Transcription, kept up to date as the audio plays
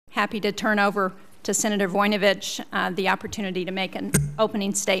happy to turn over to Senator Voinovich the opportunity to make an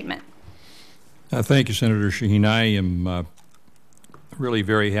opening statement. Thank you, Senator Shaheen. I am really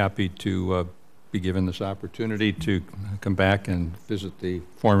very happy to be given this opportunity to come back and visit the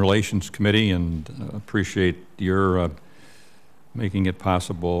Foreign Relations Committee, and appreciate your making it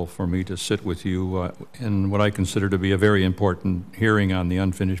possible for me to sit with you in what I consider to be a very important hearing on the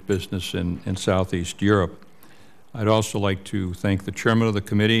unfinished business in Southeast Europe. I'd also like to thank the Chairman of the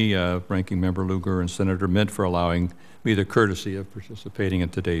committee, Ranking Member Lugar, and Senator Mint for allowing me the courtesy of participating in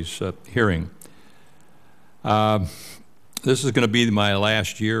today's hearing. This is going to be my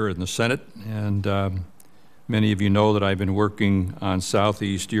last year in the Senate, and many of you know that I've been working on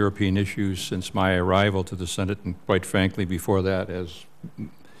Southeast European issues since my arrival to the Senate, and quite frankly before that, as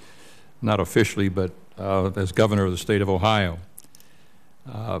not officially, but as Governor of the state of Ohio.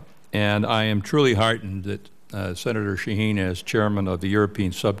 And I am truly heartened that Senator Shaheen, as Chairman of the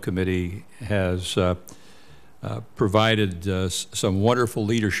European Subcommittee, has provided some wonderful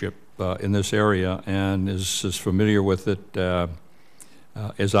leadership in this area and is as familiar with it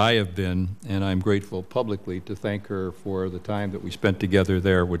as I have been, and I'm grateful publicly to thank her for the time that we spent together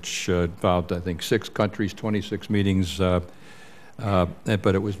there, which involved, I think, 6 countries, 26 meetings, but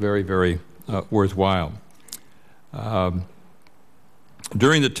it was very, very worthwhile.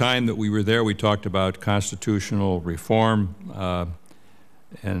 During the time that we were there, we talked about constitutional reform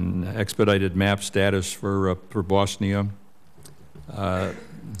and expedited map status for Bosnia,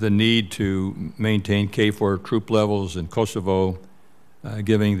 the need to maintain KFOR troop levels in Kosovo,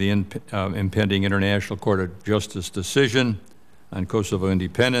 giving the impending International Court of Justice decision on Kosovo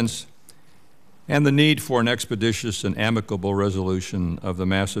independence, and the need for an expeditious and amicable resolution of the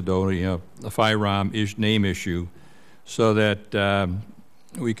Macedonia FIROM name issue so that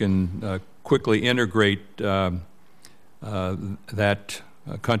we can quickly integrate that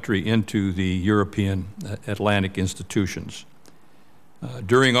country into the European Atlantic institutions.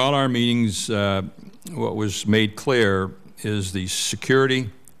 During all our meetings, what was made clear is the security,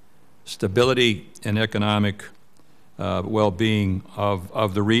 stability, and economic well-being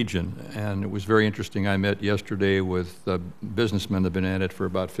of the region. And it was very interesting. I met yesterday with businessmen that have been at it for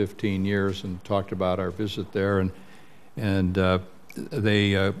about 15 years and talked about our visit there, and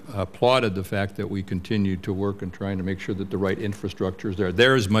they applauded the fact that we continued to work in trying to make sure that the right infrastructure is there.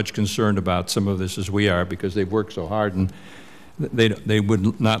 They're as much concerned about some of this as we are, because they've worked so hard, and they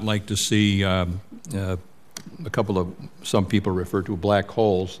would not like to see a couple of, some people refer to black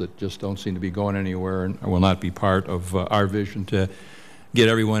holes that just don't seem to be going anywhere and will not be part of our vision to get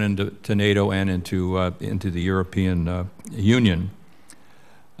everyone into NATO and into the European Union.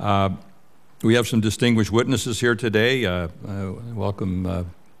 We have some distinguished witnesses here today. Welcome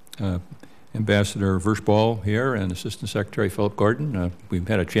Ambassador Vershball here and Assistant Secretary Philip Gordon. We've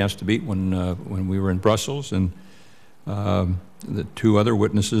had a chance to meet when we were in Brussels, and the 2 other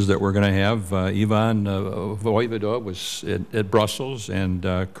witnesses that we're going to have, Ivan Voivodov was at Brussels, and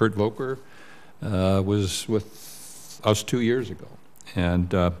Kurt Volker was with us 2 years ago.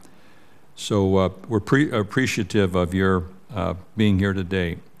 And so we're appreciative of your being here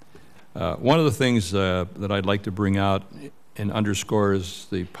today. One of the things that I'd like to bring out and underscore is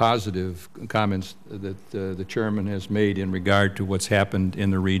the positive comments that the Chairman has made in regard to what's happened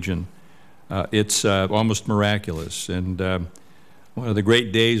in the region. It's almost miraculous, and one of the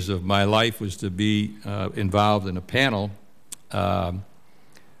great days of my life was to be involved in a panel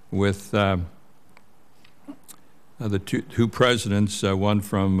with the two presidents, one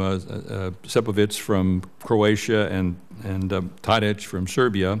from Sepovic from Croatia and Tadic from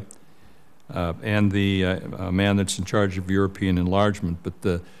Serbia, and the man that's in charge of European enlargement. But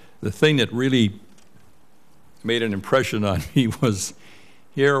the thing that really made an impression on me was,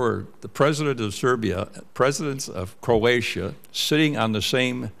 here were the President of Serbia, presidents of Croatia, sitting on the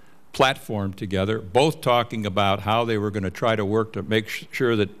same platform together, both talking about how they were going to try to work to make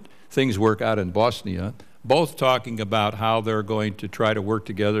sure that things work out in Bosnia, both talking about how they're going to try to work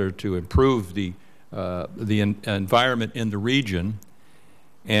together to improve the environment in the region.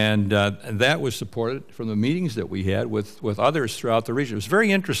 And that was supported from the meetings that we had with others throughout the region. It was very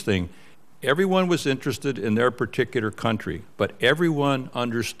interesting. Everyone was interested in their particular country, but everyone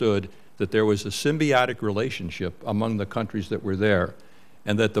understood that there was a symbiotic relationship among the countries that were there,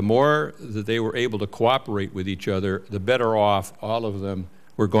 and that the more that they were able to cooperate with each other, the better off all of them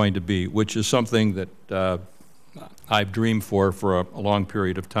were going to be, which is something that I've dreamed for a long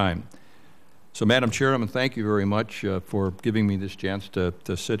period of time. So, Madam Chairman, thank you very much for giving me this chance to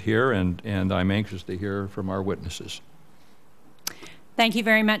sit here, and I'm anxious to hear from our witnesses. Thank you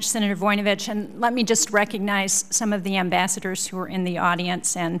very much, Senator Voinovich. And let me just recognize some of the ambassadors who are in the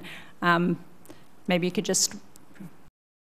audience, and maybe you could just